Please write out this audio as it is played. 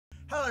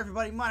Hello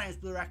everybody, my name is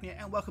Blue Arachnia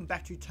and welcome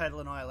back to Total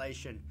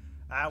Annihilation.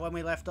 When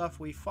we left off,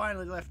 we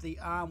finally left the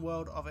arm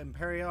world of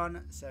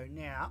Empyrean, so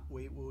now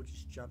we will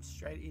just jump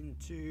straight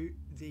into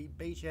the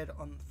beachhead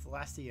on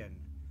Thalassean.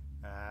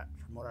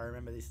 From what I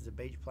remember, this is a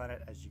beach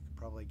planet, as you could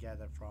probably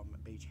gather from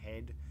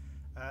Beachhead.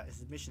 This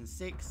is mission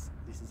 6,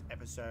 this is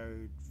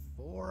episode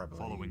 4, I believe.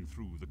 Following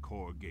through the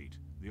core gate,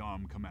 the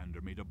armed commander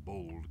made a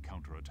bold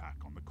counterattack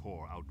on the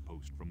core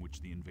outpost from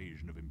which the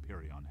invasion of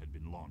Empyrean had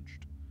been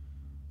launched.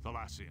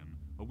 Thalassean,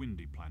 a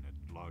windy planet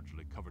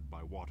largely covered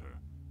by water,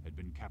 had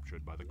been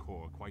captured by the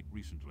core quite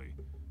recently.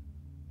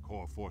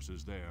 Core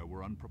forces there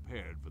were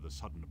unprepared for the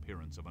sudden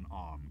appearance of an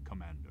armed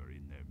commander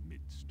in their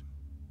midst.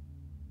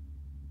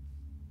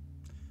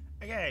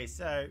 Okay,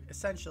 so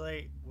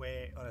essentially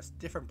we're on a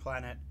different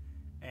planet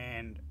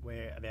and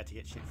we're about to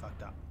get shit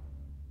fucked up.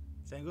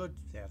 Sound good?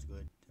 Sounds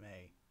good to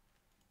me.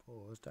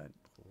 Pause, don't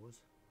pause.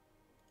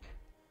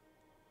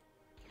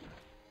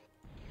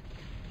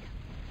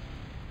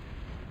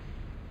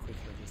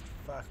 Quickly just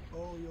fuck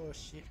all your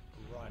shit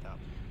right up.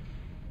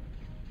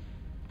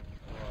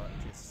 Or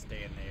just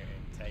stand there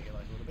and take it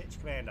like a little bitch,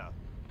 Commander.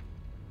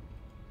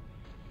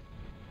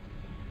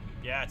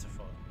 Yeah, it's a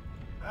 4.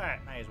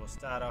 Alright, may as well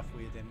start off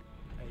with a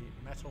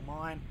metal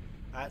mine.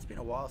 It's been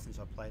a while since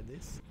I played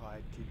this. I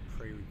did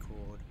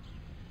pre-record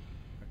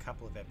a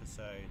couple of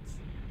episodes.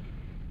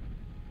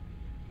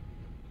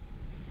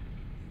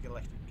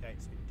 Electric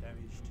gate's been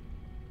damaged.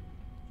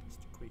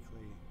 Just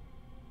quickly.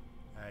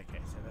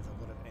 Okay, so there's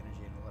a lot of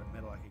energy and a lot of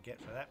metal I could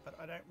get for that, but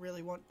I don't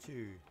really want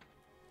to.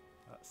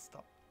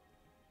 Stop.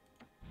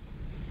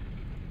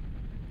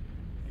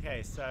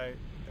 Okay, so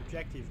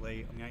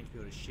objectively, I'm going to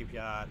build a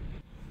shipyard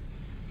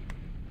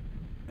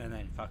and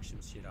then fuck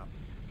some shit up.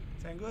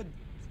 Sound good?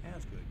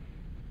 Sounds good.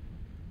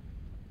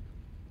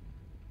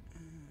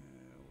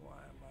 Why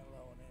am I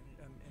low on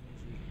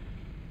energy?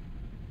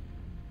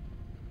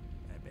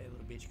 Be a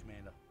little bitch,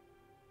 Commander.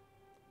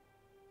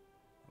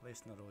 At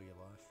least not all your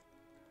life.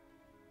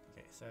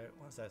 Okay, so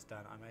once that's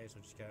done, I may as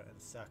well just go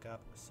and suck up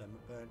some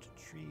burnt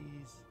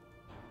trees.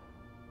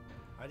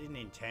 I didn't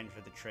intend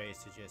for the trees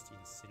to just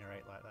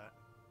incinerate like that.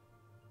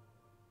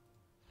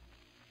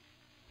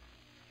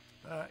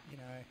 But, you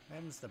know,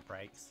 them's the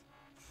breaks.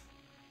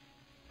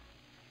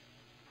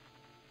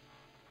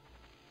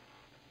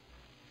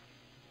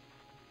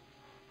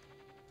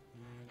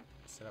 And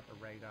set up a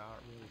radar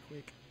really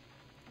quick.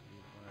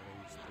 Need one of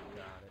these to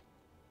guard it.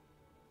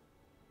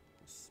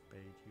 Just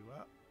speed you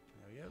up.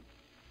 There we go.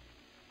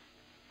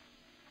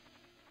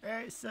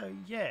 Alright, so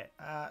yeah,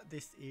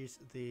 this is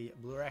the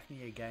Blue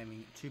Arachnia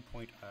Gaming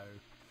 2.0.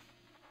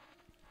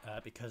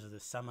 Because of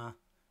the summer,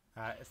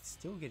 it's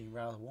still getting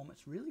rather warm.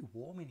 It's really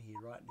warm in here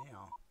right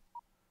now.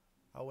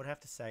 I would have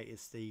to say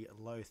it's the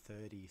low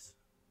 30s,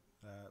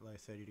 low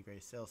 30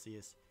 degrees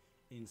Celsius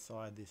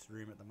inside this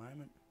room at the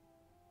moment.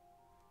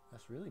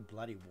 That's really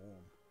bloody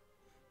warm.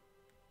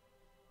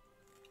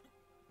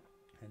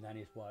 And that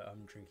is why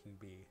I'm drinking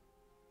beer.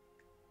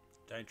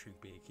 Don't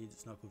drink beer, kids,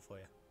 it's not good for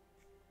you.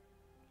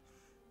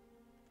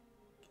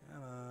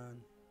 Come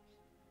on.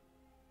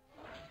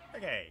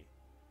 Okay,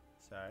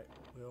 so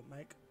we'll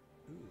make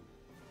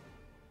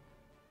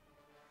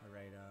a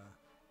radar.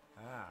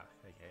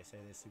 Okay, so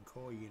there's some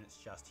core units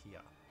just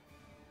here.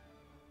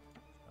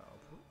 So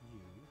I'll put you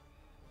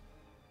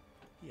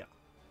here.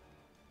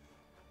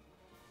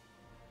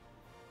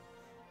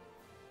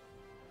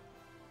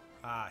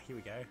 Here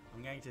we go.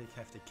 I'm going to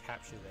have to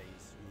capture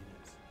these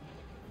units.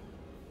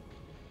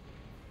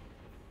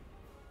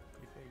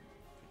 Quickly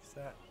fix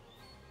that.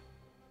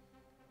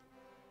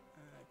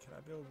 Can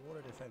I build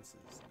water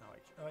defenses? No,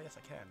 oh yes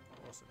I can.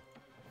 Awesome.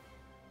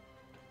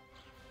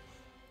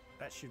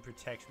 That should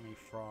protect me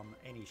from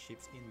any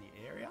ships in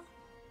the area.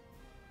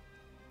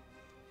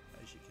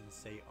 As you can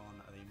see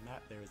on the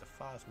map, there is a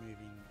fast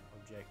moving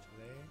object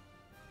there.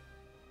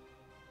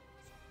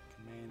 So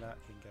Commander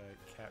can go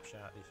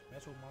capture this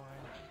metal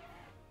mine.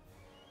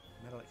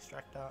 Metal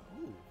extractor.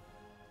 Ooh.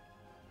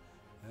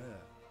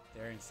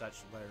 They're in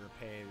such low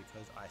repair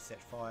because I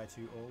set fire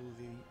to all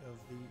of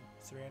the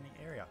surrounding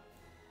area.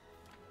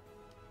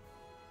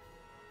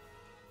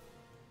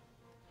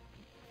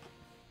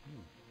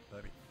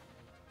 Baby.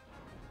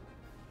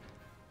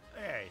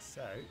 Okay,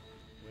 so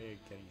we're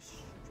getting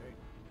straight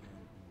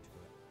into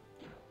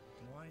it.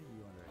 Why are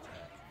you under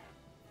attack?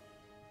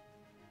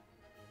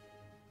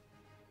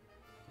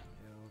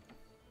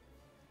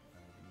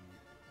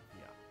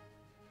 Yeah.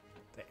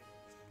 There.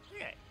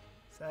 Okay.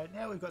 So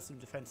now we've got some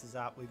defenses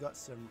up. We've got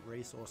some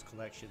resource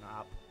collection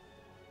up.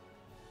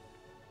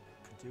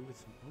 Could do with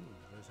some. Ooh,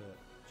 there's a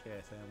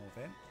geothermal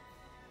vent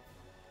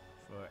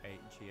for a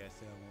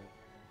geothermal.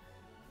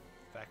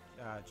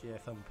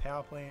 Geothermal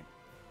power plant.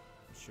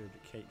 It should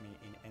keep me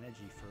in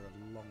energy for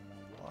a long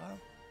while.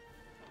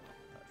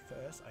 But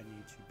first I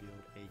need to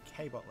build a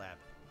K-bot lab.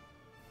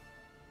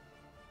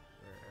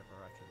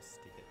 Wherever I can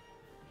stick it.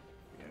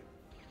 Here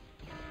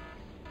we go.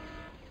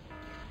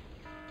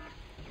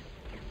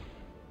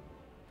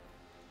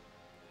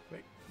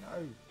 Quick, no!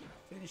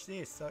 Finish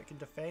this so it can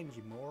defend,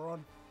 you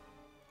moron.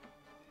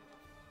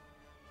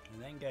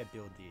 and then go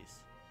build this.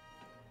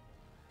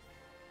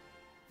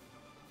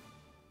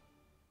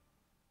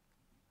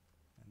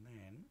 And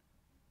then,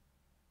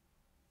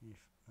 if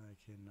I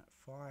can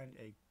find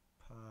a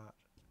part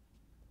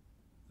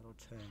that'll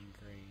turn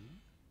green.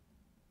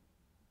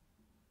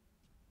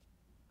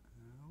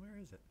 Where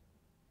is it?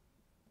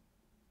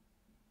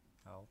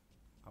 Oh,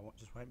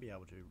 just won't be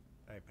able to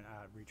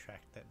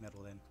retract that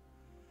metal then.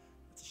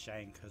 It's a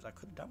shame because I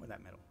could have done with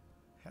that metal.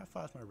 How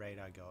far does my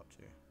radar go up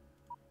to?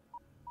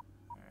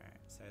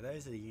 Alright, so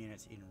those are the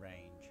units in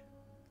range.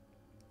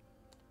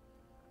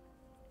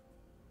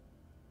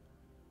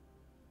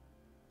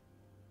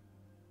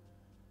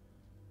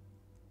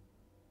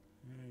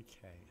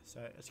 Okay,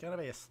 so it's going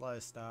to be a slow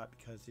start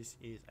because this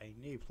is a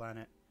new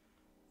planet.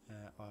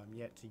 I'm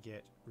yet to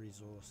get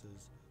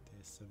resources.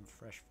 There's some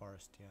fresh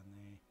forest down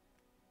there.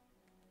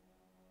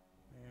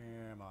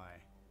 Where am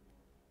I?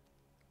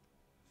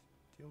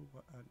 Still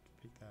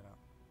pick that up.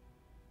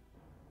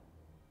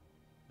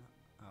 No.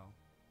 Oh.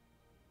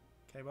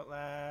 Cable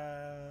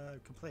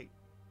lab complete.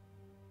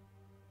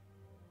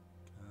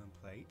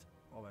 Complete.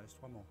 Almost.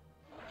 One more.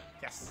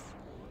 Yes.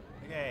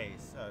 Okay,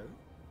 so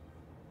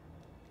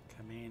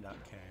Commander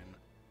can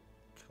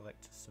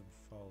collect some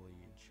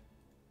foliage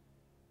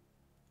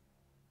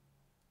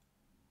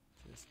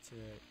just to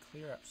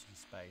clear up some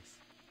space.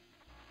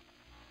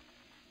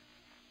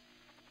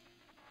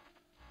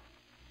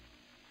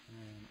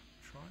 And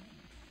try and...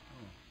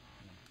 oh,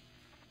 yeah.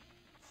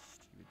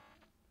 Stupid.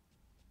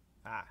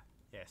 Ah,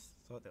 yes.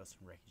 Thought there was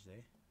some wreckage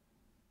there.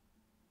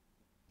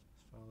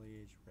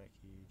 Foliage,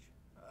 wreckage.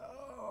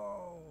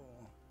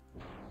 Oh!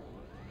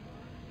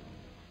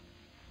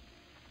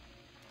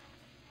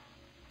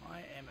 I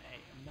am a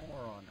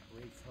moron.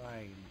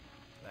 Reclaim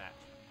that.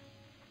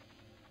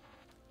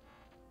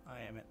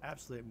 I am an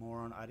absolute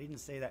moron. I didn't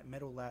see that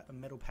metal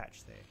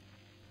patch there.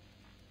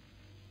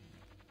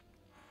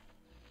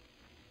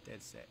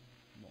 Dead set.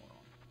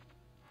 Moron.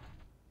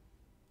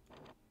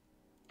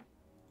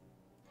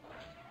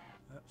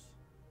 Oops.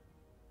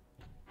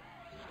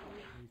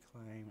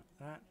 Reclaim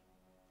that.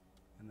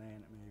 And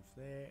then move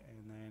there.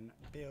 And then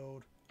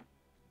build.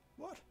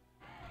 What?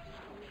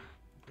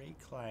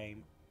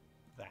 Reclaim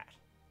that.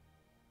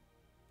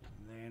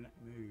 And then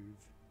move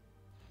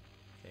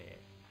there.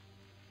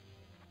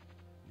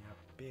 Now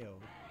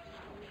build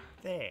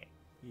there,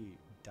 you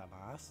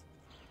dumbass.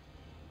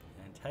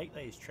 And take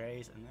these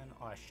trees, and then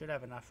I should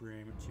have enough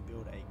room to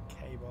build a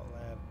K-bot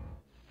lab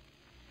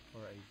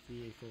or a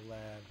vehicle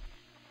lab.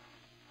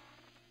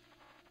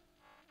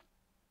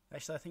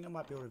 Actually, I think I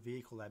might build a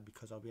vehicle lab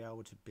because I'll be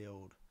able to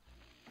build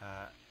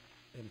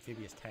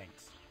amphibious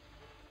tanks,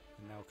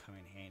 and they'll come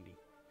in handy.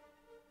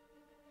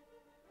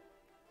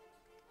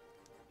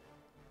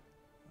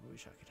 I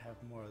wish I could have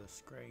more of the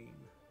screen.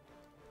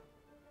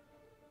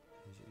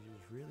 It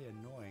was really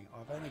annoying.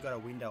 I've only got a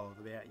window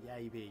of about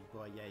yay big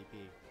by yay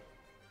big.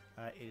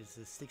 It is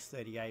a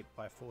 638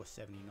 by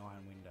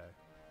 479 window.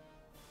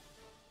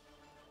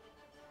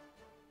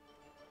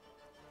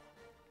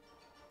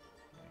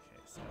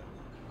 Okay, so I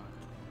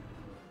can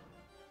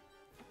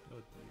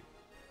build the,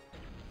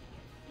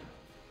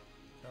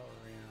 go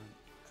around,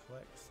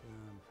 collect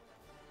some.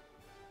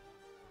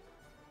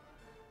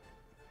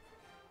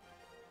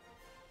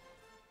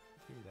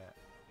 Do that.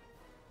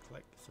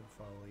 Collect some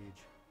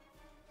foliage.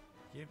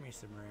 Give me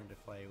some room to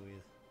play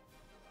with.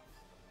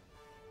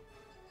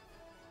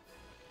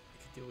 I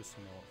could deal with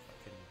some more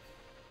fucking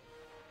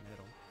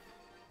metal.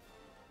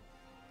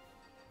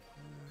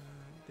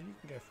 Then you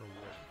can go for a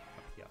walk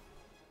up here.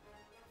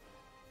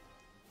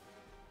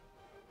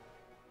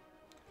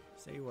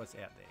 See what's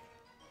out there.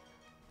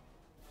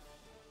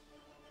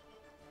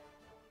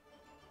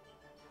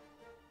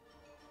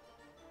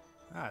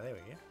 Ah, there we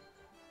go.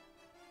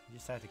 You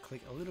just have to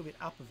click a little bit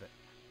up of it.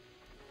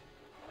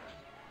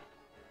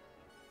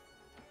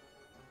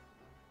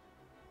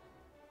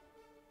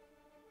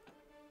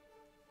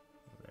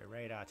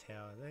 Radar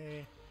tower there.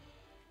 Okay,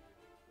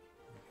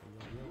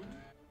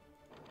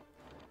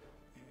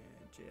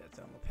 and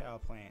geothermal power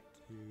plant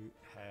to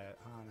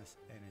harness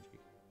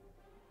energy.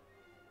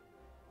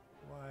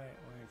 Why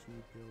won't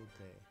you build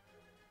there?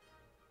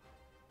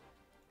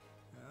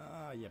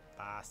 Oh, you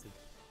bastard.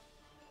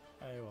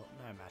 Oh well,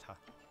 no matter.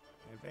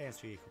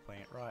 Advanced vehicle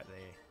plant right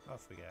there.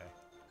 Off we go.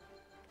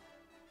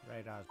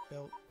 Radar's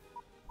built.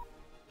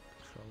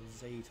 Control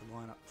Z to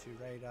line up two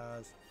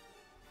radars.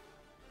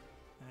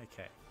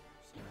 Okay.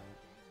 So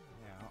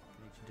now I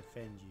need to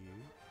defend you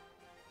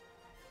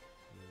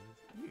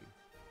with you.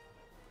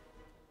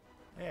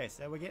 Yeah,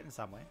 so we're getting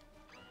somewhere.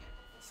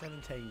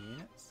 17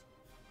 units.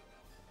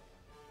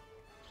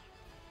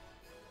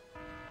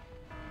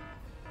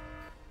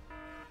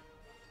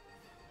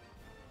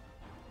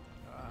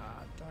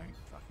 Don't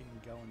fucking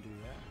go and do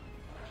that.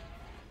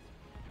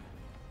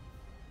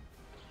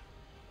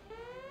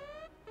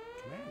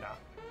 Commander.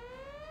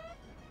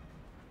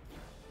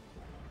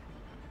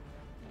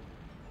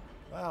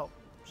 Well,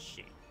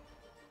 shit.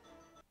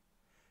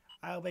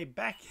 I'll be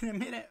back in a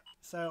minute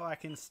so I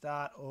can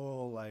start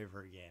all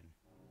over again.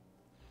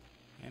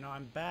 And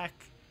I'm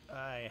back.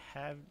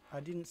 I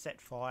didn't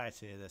set fire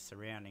to the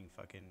surrounding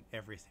fucking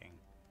everything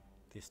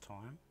this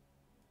time.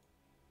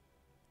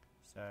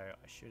 So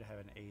I should have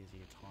an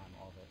easier time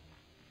of it.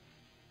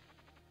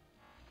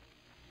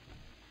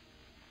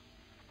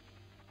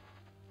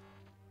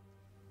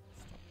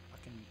 Stop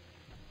fucking...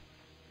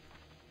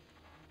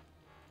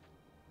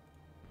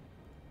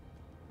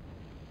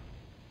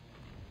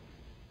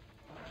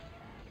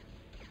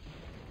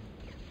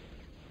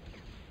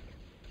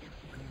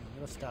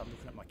 I'm gonna start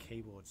looking at my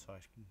keyboard so I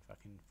can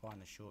fucking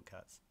find the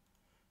shortcuts.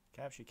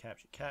 Capture,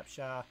 capture,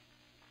 capture.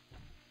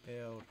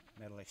 Build,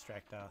 metal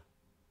extractor.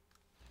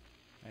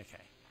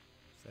 Okay.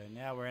 So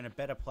now we're in a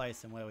better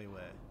place than where we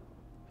were.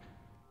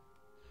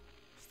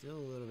 Still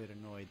a little bit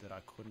annoyed that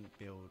I couldn't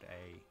build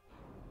a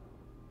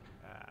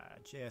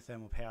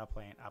geothermal power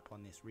plant up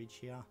on this ridge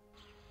here.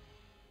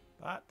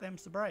 But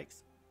them's the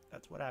breaks.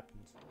 That's what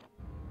happens.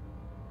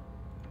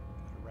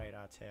 Got a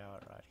radar tower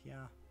right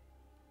here.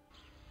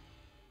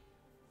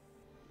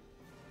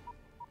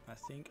 I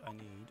think I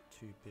need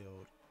to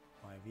build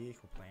my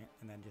vehicle plant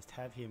and then just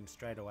have him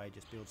straight away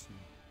just build some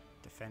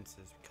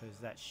defenses, because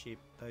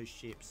those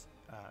ships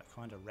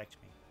kind of wrecked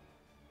me.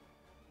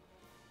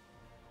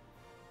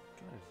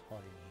 God, it's hot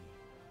in here.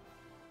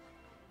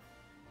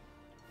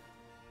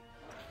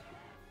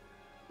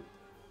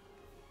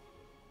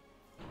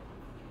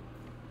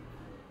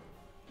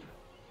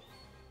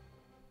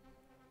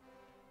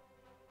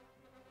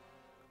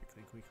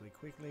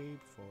 Quickly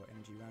before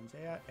energy runs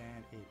out,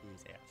 and it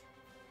is out.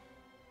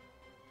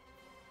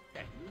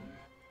 Okay.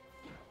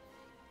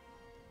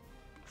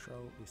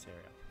 Control this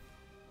area.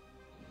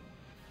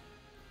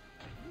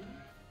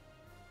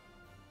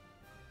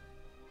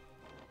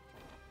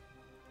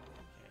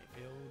 Okay,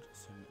 build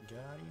some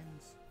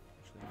guardians.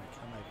 Actually, I'm going to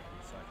come over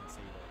here so I can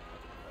see what I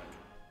can work.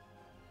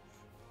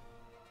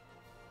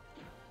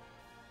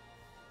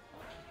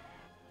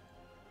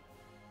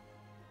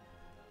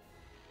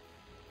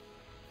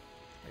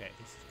 Okay,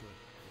 this is good.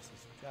 This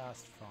is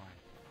just fine.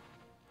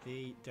 The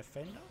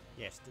defender?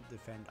 Yes, the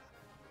defender.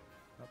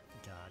 Not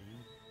the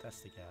guardian. That's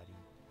the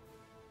guardian.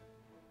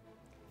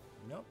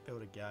 Nope,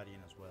 build a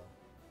guardian as well.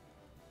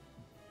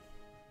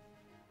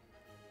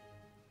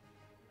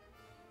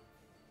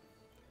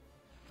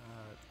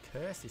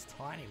 Curse this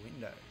tiny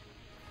window.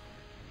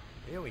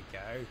 Here we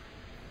go.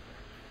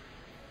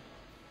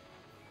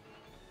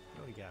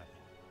 Build a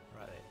guardian.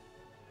 Right there.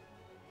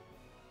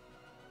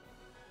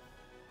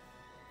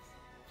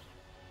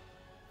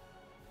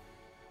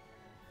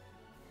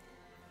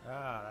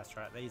 Ah, that's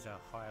right. These are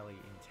highly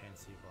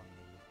intensive on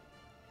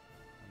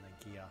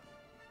the gear.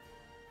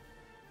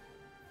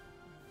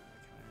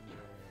 Okay,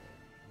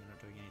 you're not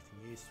doing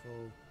anything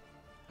useful.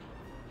 So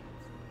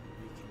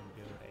we can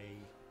build a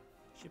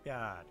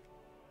shipyard,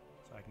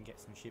 so I can get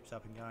some ships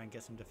up and going,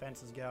 get some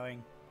defenses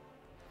going,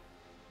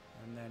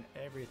 and then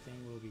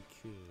everything will be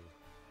cool.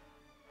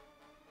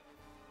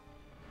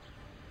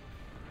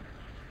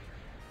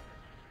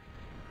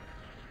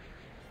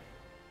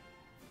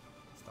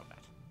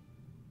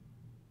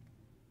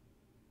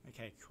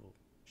 Okay, cool.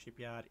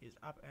 Shipyard is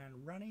up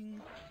and running.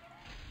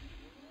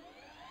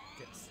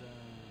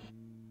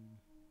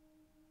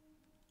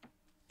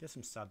 Get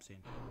some subs in.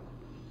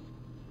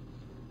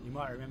 You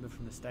might remember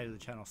from the State of the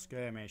Channel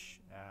skirmish,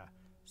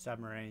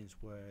 submarines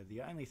were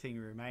the only thing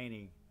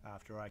remaining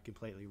after I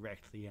completely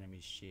wrecked the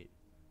enemy's shit.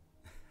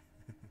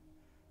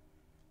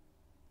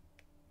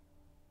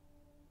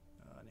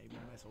 I need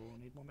more metal,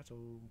 need more metal.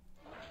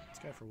 Let's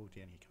go for a walk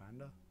down here,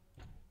 Commander.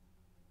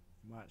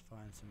 You might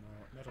find some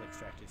more metal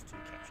extractors to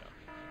capture.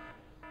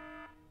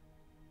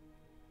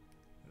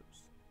 Oops.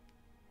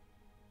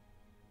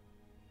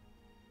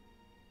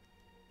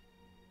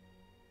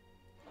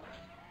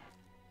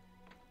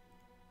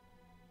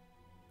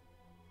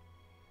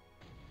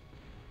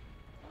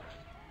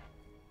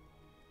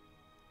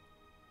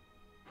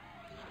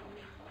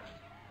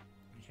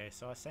 Okay,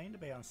 so I seem to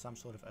be on some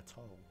sort of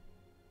atoll.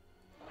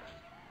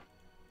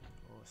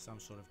 Or some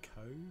sort of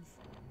cove.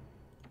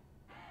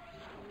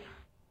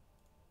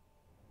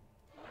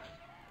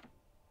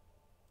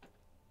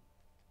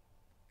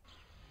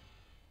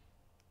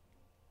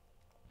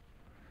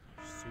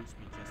 Suits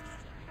me just fine.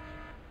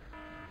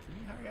 Can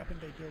you hurry up and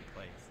be built,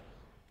 please?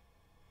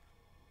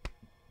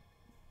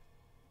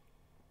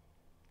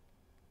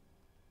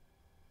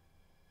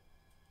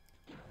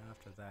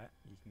 After that,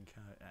 you can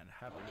go and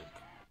have a look.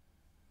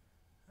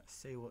 Let's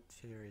see what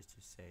there is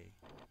to see.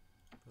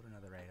 Put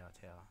another radar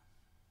tower.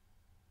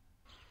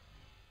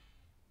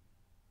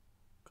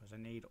 Because I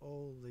need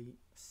all the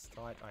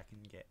sight I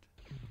can get.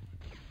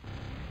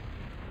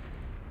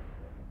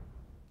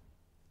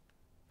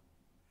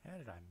 How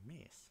did I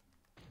miss?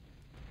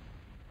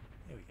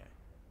 There we go.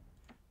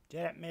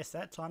 Didn't miss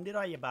that time, did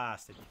I, you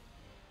bastard?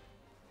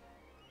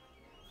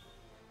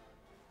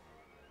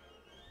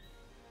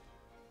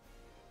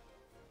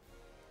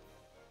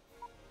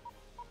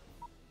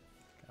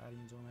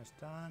 Guardian's almost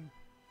done.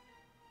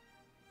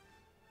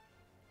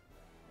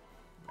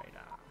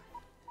 Radar.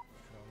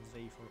 Control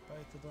Z for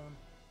both of them.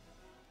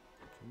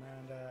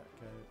 Commander,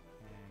 go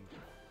and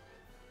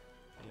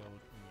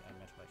build me a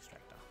metal metal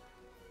extractor.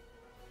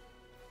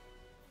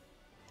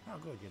 Oh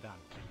good, you're done.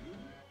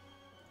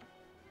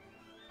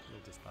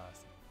 Build this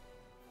bastard.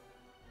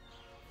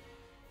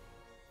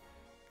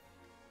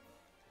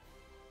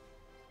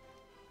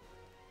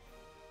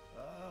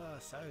 Oh,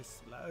 so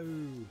slow.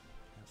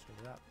 Let's speed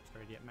it up. It's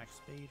already at max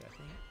speed, I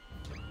think.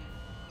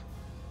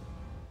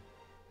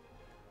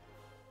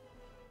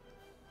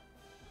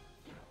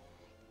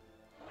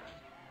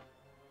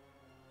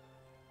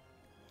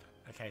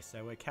 Okay,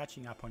 so we're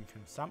catching up on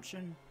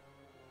consumption,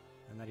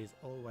 and that is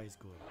always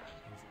good.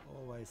 It is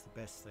always the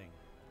best thing.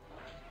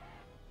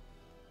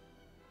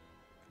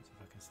 Because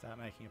if I can start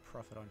making a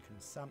profit on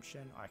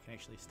consumption, I can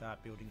actually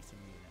start building some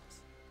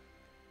units.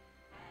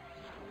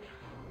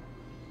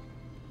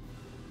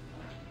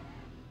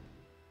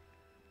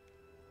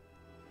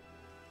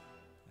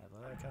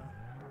 Come out here.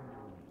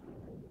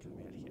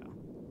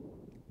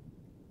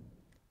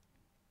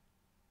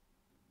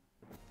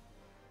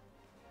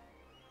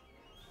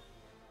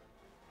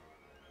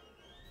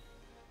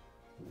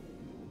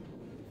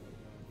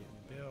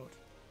 Getting built.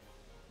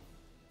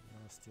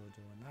 I'm still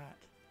doing that.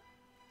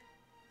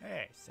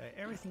 Okay, so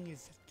everything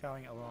is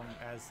going along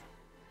as,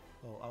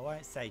 well, I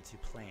won't say to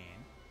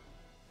plan,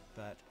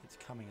 but it's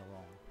coming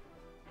along.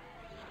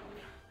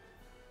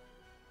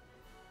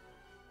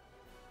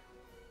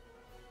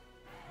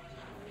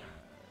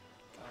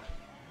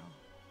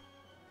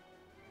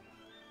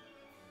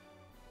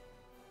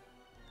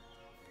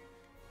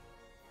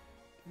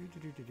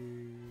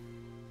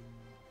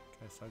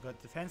 Okay, so I've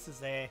got defenses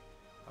there,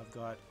 I've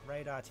got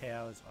radar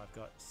towers, I've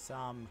got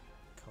some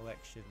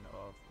collection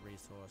of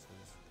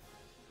resources.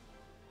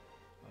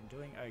 I'm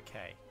doing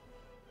okay.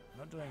 I'm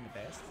not doing the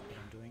best, but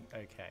I'm doing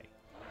okay.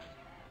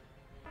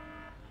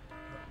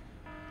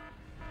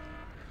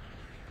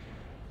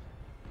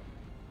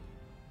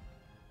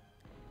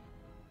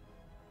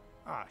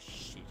 Ah,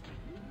 shit.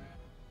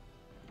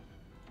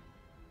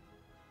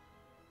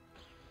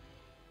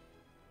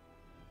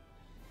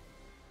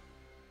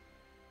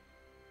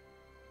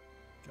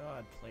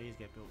 God, please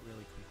get built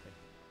really quickly.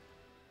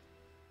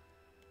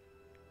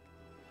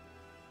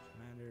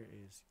 Commander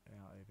is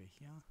now over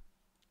here.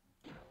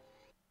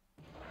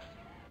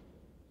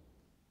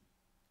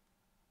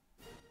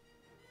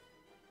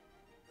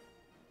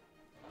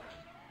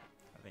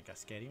 I think I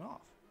scared him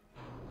off.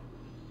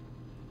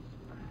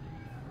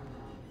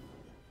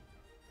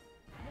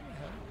 What the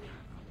hell?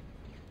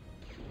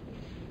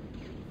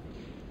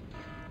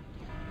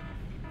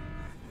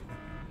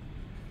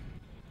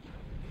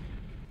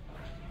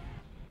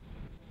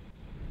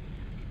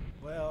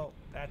 Well,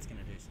 that's going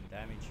to do some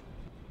damage.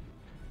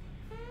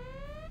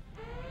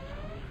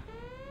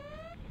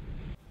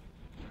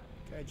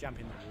 Go jump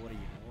in the water,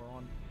 you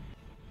moron.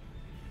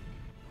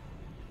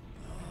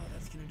 Oh,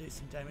 that's going to do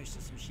some damage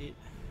to some shit.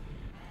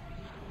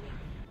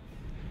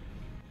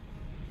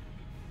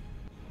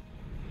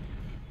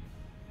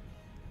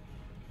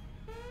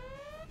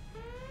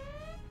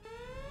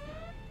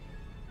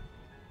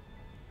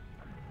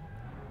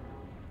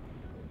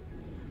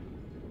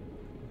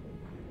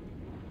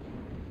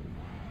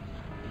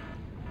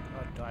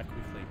 Die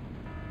quickly.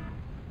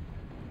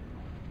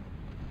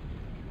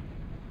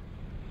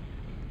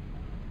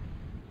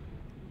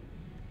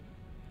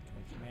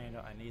 Okay,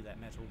 Commander, I need that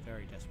metal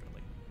very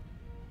desperately.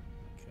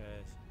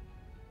 Because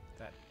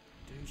that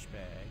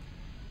douchebag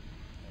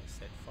has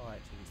set fire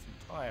to this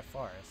entire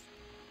forest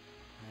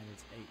and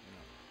it's eaten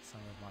up some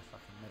of my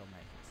fucking metal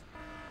makers.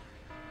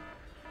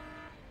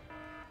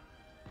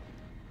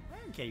 I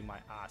am getting my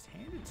ass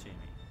handed to me.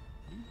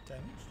 Are you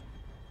damaged?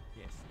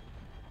 Yes.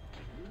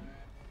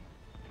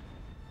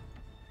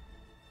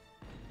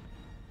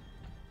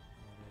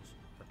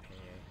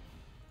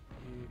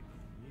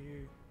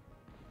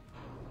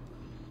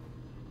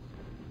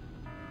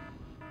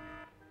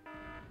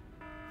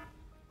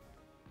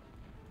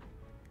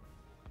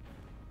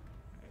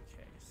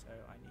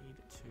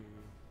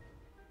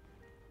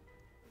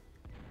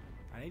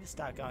 I need to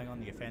start going on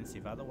the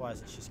offensive,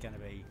 otherwise it's just going to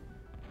be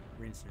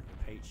rinse and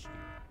repeat shit.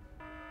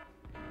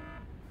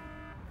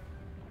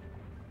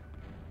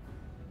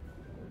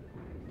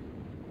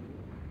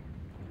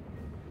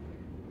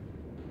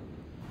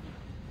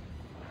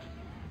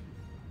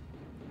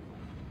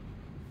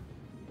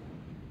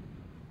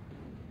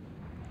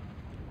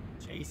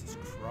 Jesus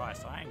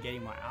Christ, I am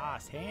getting my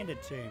ass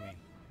handed to me.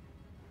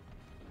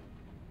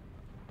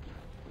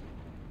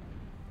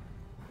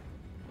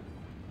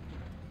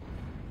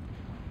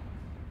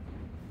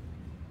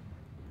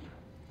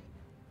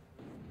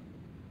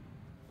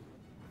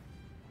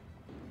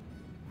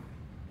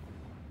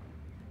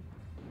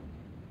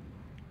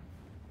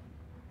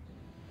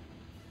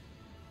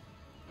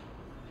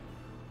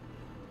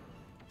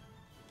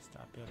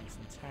 Start building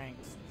some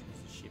tanks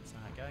because the ships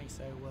aren't going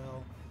so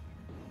well.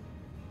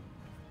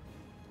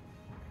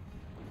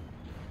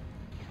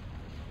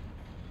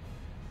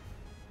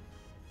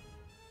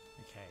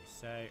 Okay,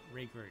 so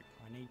regroup.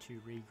 I need to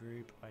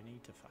regroup. I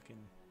need to fucking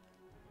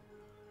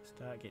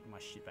start getting my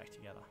shit back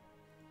together.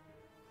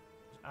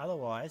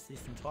 Otherwise,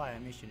 this entire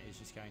mission is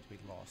just going to be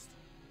lost.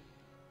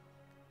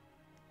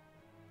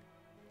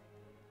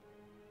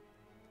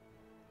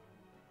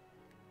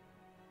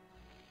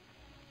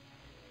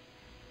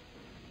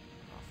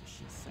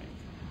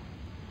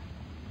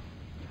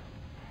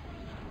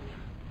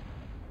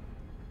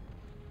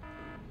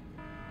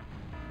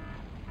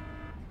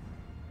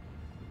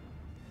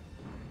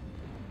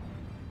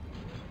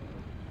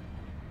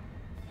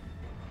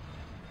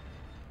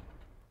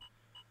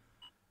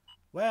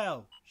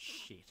 Well,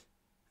 shit.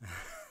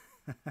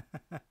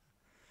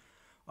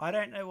 I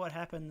don't know what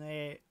happened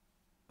there.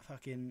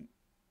 Fucking,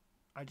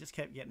 I just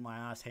kept getting my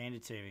ass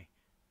handed to me.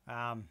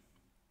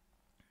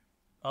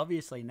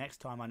 Obviously, next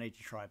time I need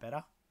to try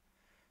better.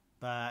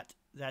 But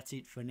that's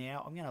it for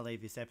now. I'm going to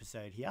leave this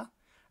episode here.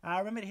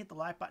 Remember to hit the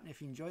like button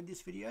if you enjoyed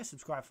this video.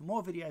 Subscribe for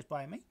more videos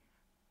by me.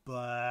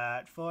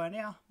 But for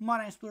now,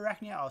 my name's Blue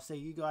Arachnia. I'll see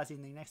you guys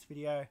in the next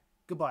video.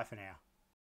 Goodbye for now.